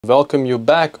Welcome you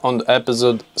back on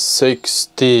episode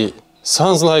 60.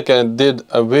 Sounds like I did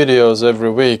videos every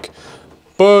week,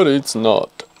 but it's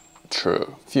not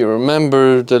true. If you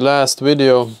remember the last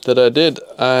video that I did,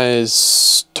 I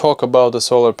talk about the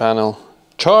solar panel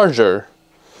charger.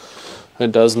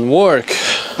 It doesn't work.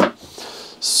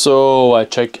 So I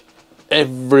check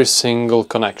every single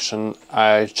connection.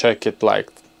 I check it like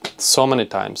so many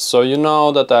times. So you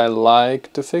know that I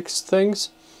like to fix things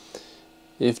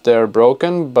if they're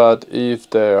broken, but if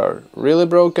they are really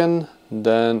broken,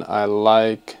 then I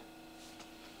like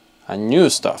a new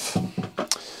stuff.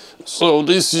 So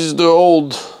this is the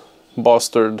old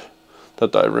bastard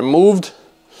that I removed,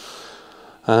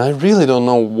 and I really don't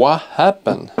know what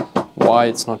happened, why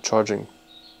it's not charging.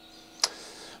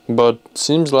 But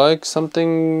seems like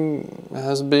something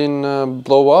has been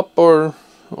blow up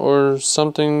or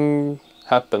something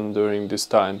happened during this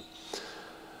time.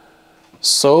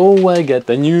 So I get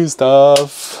the new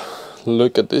stuff.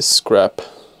 Look at this crap.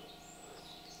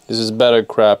 This is better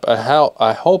crap.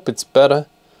 I hope it's better.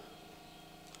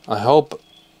 I hope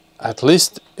at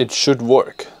least it should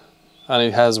work. And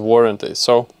it has warranty.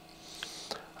 So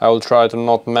I will try to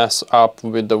not mess up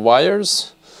with the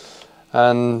wires.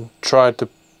 And try to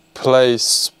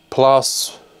place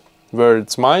plus where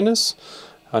it's minus.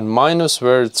 And minus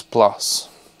where it's plus.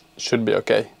 Should be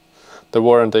okay. The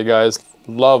warranty guys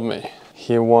love me.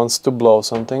 He wants to blow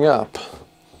something up.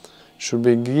 Should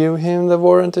we give him the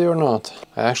warranty or not?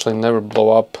 I actually never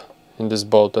blow up in this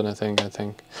boat anything, I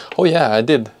think. Oh yeah, I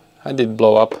did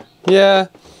blow up. Yeah.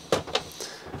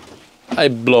 I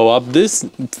blow up this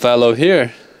fellow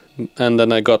here. And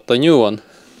then I got the new one.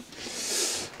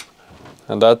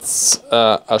 And that's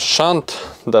a shunt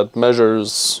that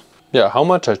measures, yeah, how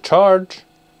much I charge,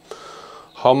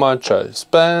 how much I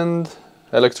spend,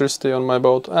 electricity on my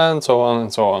boat, and so on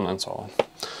and so on and so on.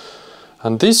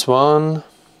 And this one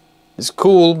is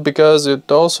cool because it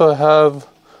also have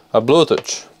a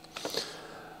Bluetooth.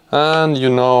 And you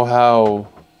know how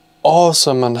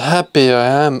awesome and happy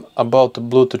I am about the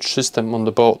Bluetooth system on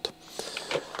the boat.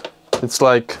 It's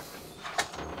like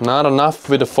not enough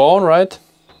with the phone, right?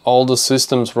 All the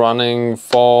systems running,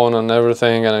 phone and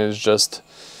everything, and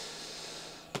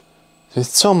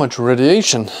it's so much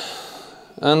radiation.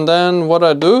 And then what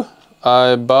I do,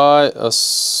 I buy a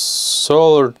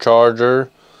solar charger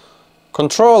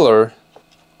controller,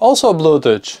 also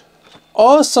Bluetooth.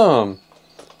 Awesome!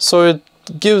 So it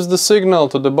gives the signal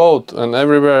to the boat and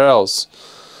everywhere else.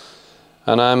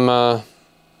 And I'm,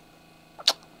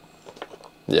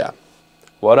 yeah,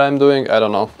 what I'm doing, I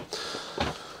don't know.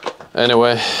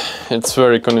 Anyway, it's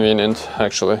very convenient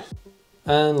actually.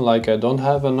 And like I don't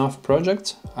have enough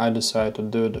projects, I decided to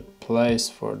do the place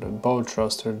for the boat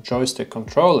thruster joystick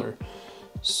controller.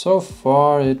 So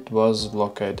far it was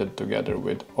located together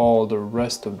with all the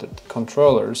rest of the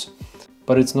controllers,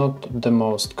 but it's not the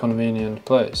most convenient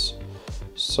place.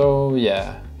 So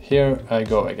yeah, here I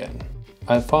go again.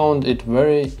 I found it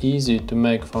very easy to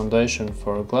make foundation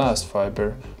for glass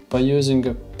fiber by using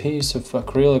a piece of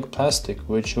acrylic plastic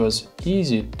which was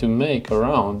easy to make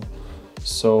around,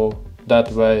 so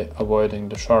that way avoiding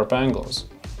the sharp angles.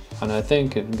 And I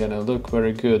think it's gonna look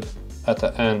very good at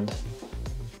the end.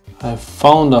 I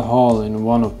found a hole in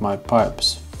one of my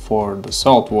pipes for the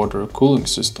saltwater cooling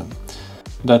system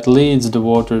that leads the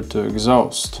water to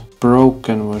exhaust.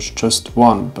 Broken was just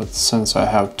one, but since I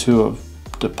have two of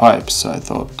the pipes, I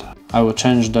thought I would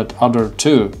change that other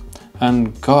two.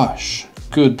 And gosh,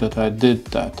 good that I did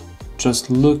that. Just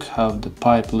look how the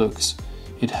pipe looks.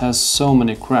 It has so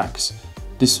many cracks.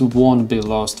 This won't be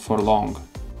lost for long.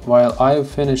 While I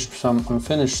finished some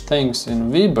unfinished things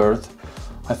in V-berth,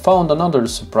 I found another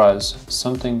surprise,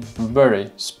 something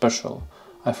very special.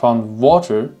 I found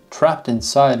water trapped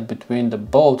inside between the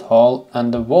boat hull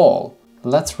and the wall.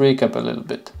 Let's recap a little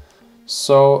bit.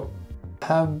 So, I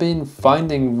have been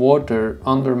finding water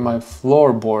under my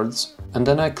floorboards, and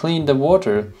then I cleaned the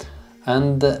water,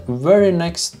 and the very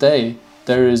next day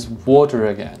there is water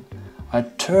again. I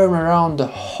turn around the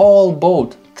whole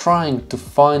boat trying to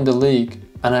find the leak,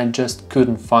 and I just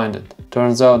couldn't find it.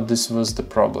 Turns out this was the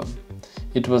problem.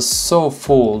 It was so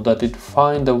full that it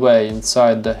found a way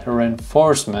inside the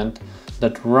reinforcement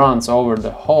that runs over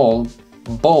the whole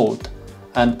boat,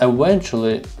 and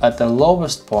eventually at the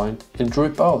lowest point it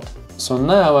dripped out. So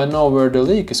now I know where the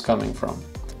leak is coming from.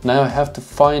 Now I have to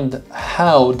find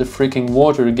how the freaking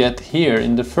water get here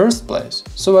in the first place.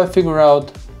 So I figure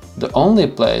out the only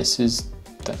place is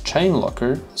the chain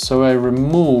locker, so I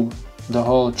remove the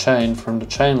whole chain from the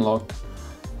chain lock,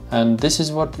 and this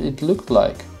is what it looked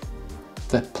like.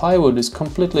 The plywood is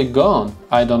completely gone.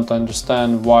 I don't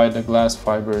understand why the glass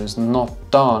fiber is not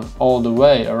done all the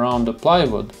way around the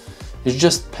plywood. It's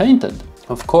just painted.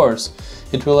 Of course,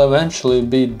 it will eventually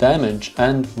be damaged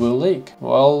and will leak.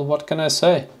 Well, what can I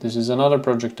say? This is another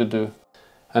project to do.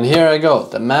 And here I go.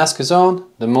 The mask is on,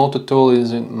 the multi-tool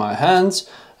is in my hands,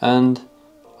 and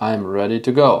I'm ready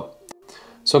to go.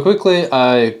 So quickly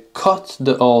I cut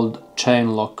the old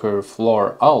chain locker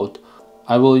floor out.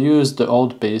 I will use the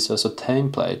old piece as a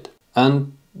template,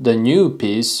 and the new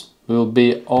piece will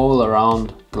be all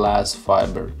around glass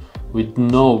fiber with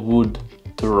no wood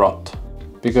to rot.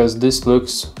 Because this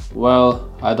looks,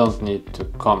 well, I don't need to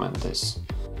comment this.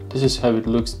 This is how it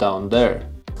looks down there.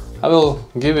 I will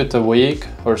give it a week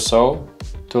or so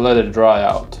to let it dry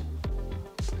out.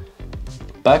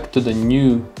 Back to the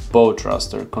new bow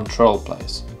thruster control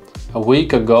place. A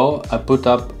week ago I put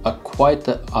up quite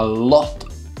a lot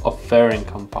of fairing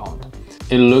compound.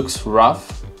 It looks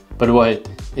rough, but wait,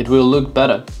 it will look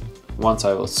better once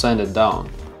I will sand it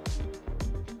down.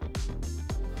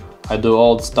 I do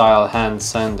old style hand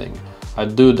sanding. I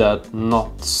do that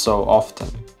not so often.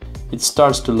 It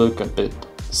starts to look a bit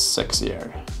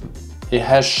sexier. It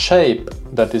has shape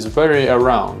that is very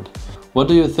around. What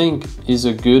do you think is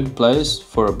a good place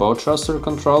for a bow thruster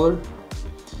controller?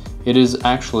 It is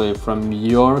actually from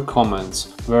your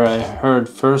comments where I heard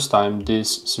first time these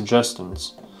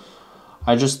suggestions.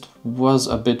 I just was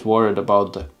a bit worried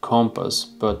about the compass,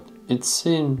 but it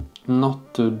seemed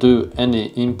not to do any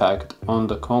impact on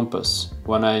the compass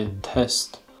when I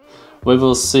test. We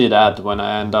will see that when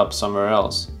I end up somewhere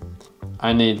else.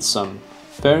 I need some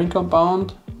fairing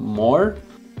compound, more,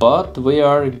 but we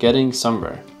are getting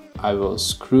somewhere. I will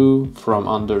screw from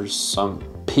under some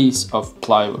piece of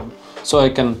plywood so I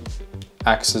can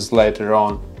access later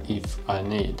on if I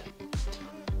need.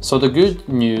 So the good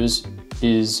news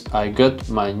is I got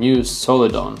my new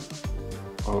solidon,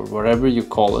 or whatever you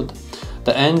call it,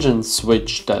 the engine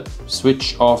switch that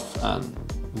switch off and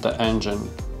the engine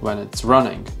when it's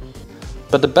running.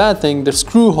 But the bad thing, the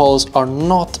screw holes are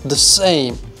not the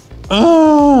same.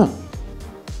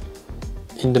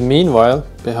 In the meanwhile,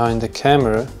 behind the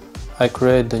camera, I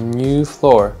create the new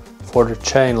floor for the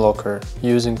chain locker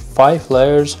using 5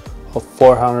 layers of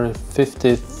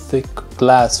 450 thick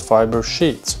glass fiber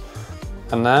sheets.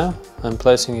 And now I'm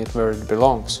placing it where it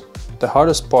belongs. The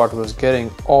hardest part was getting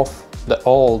off the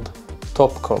old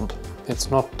top coat.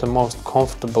 It's not the most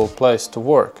comfortable place to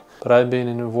work, but I've been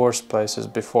in worse places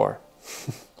before.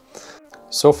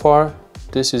 So far,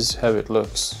 this is how it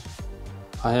looks.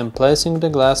 I am placing the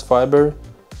glass fiber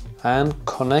and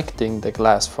connecting the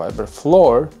glass fiber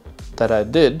floor that I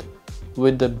did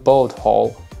with the bolt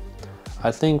hole.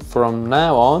 I think from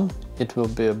now on it will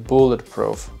be a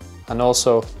bulletproof and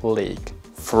also leak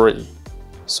free.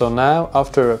 So now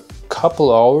after a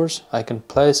couple hours I can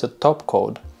place a top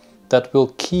coat that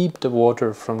will keep the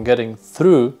water from getting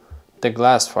through the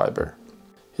glass fiber.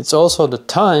 It's also the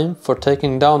time for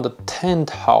taking down the tent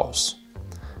house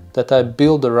that I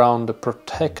build around the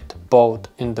protect boat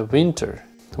in the winter.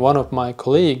 One of my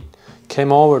colleagues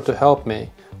came over to help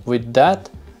me with that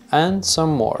and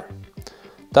some more.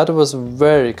 That was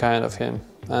very kind of him,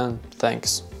 and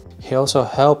thanks. He also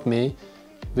helped me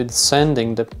with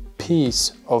sanding the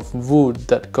piece of wood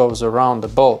that goes around the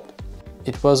boat.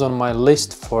 It was on my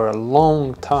list for a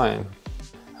long time.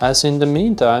 As in the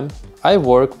meantime, I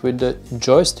work with the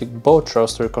joystick bow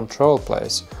thruster control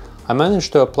place. I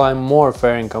managed to apply more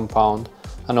fairing compound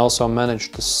and also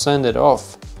managed to sand it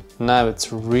off. Now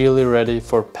it's really ready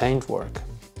for paint work.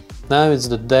 Now it's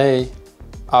the day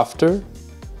after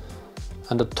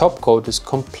and the top coat is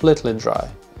completely dry.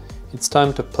 It's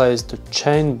time to place the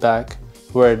chain back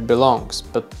where it belongs,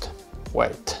 but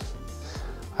wait.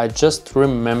 I just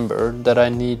remembered that I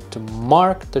need to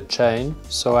mark the chain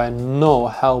so I know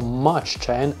how much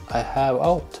chain I have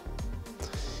out.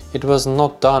 It was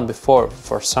not done before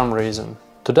for some reason.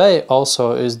 Today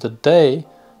also is the day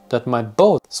that my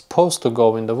boat is supposed to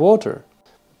go in the water,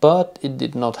 but it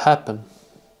did not happen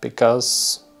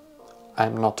because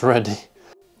I'm not ready.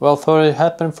 Well, thought it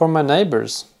happened for my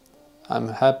neighbors. I'm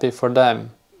happy for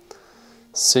them.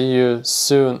 See you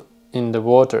soon in the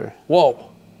water. Whoa!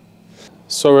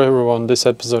 Sorry everyone, this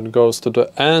episode goes to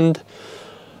the end,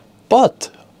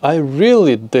 but I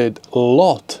really did a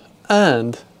lot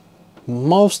and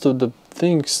most of the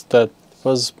things that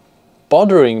was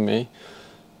bothering me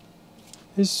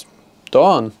is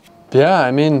done. Yeah,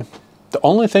 I mean, the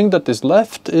only thing that is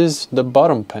left is the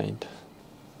bottom paint.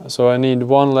 So I need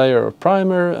 1 layer of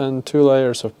primer and 2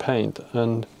 layers of paint,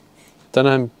 and then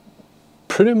I'm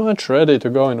pretty much ready to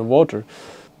go in the water.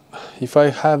 If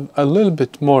I have a little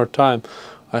bit more time,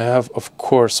 I have, of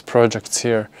course, projects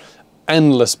here,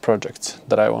 endless projects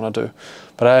that I want to do.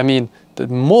 But I mean, the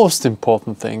most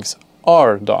important things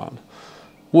are done,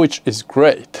 which is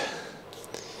great.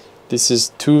 This is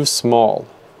too small.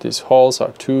 These holes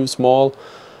are too small.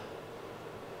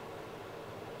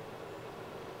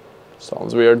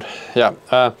 Sounds weird. Yeah,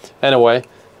 anyway,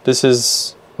 this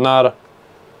is not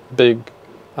big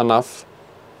enough.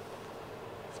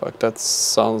 Fuck, that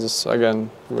sounds, again,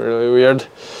 really weird.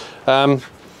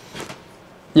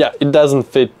 Yeah, it doesn't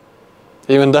fit.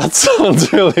 Even that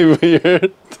sounds really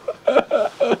weird.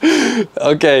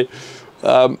 Okay,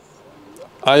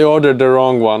 I ordered the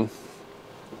wrong one.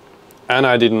 And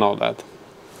I didn't know that.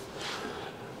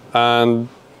 And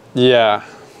yeah,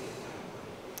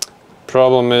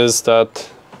 problem is that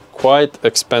quite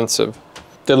expensive.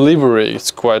 Delivery is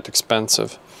quite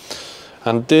expensive.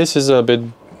 And this is a bit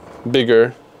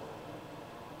bigger.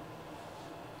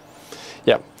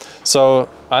 Yeah, so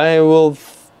I will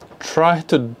try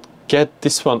to get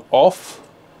this one off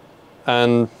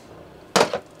and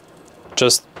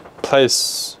just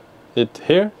place it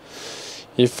here.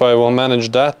 If I will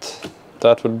manage that,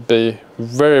 that would be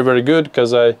very, very good,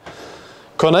 because I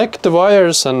connect the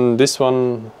wires and this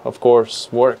one, of course,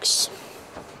 works.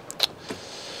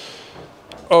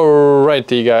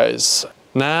 Alrighty, guys.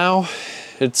 Now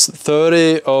it's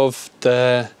 30 of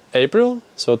the April,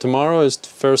 so tomorrow is the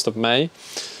 1st of May.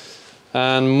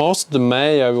 And most of the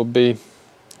May I will be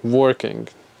working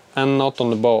and not on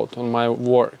the boat, on my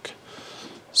work.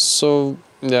 So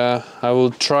yeah, I will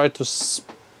try to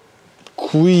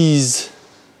squeeze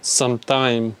some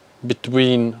time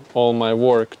between all my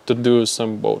work to do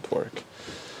some boat work.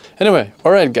 Anyway,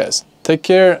 alright guys, take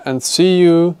care and see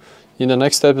you in the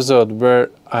next episode, where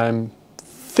I'm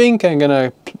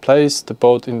gonna place the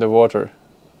boat in the water.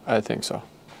 I think so.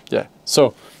 Yeah,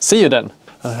 so see you then.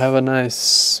 Have a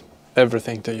nice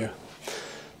everything to you.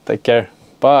 Take care.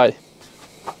 Bye.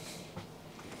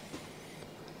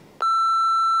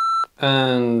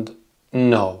 And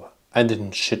no, I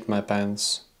didn't shit my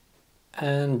pants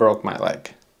and broke my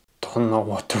leg. Don't know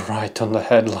what to write on the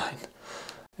headline.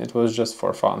 It was just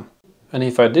for fun. And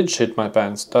if I did shit my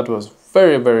pants, that was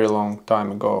very, very long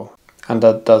time ago. And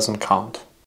that doesn't count.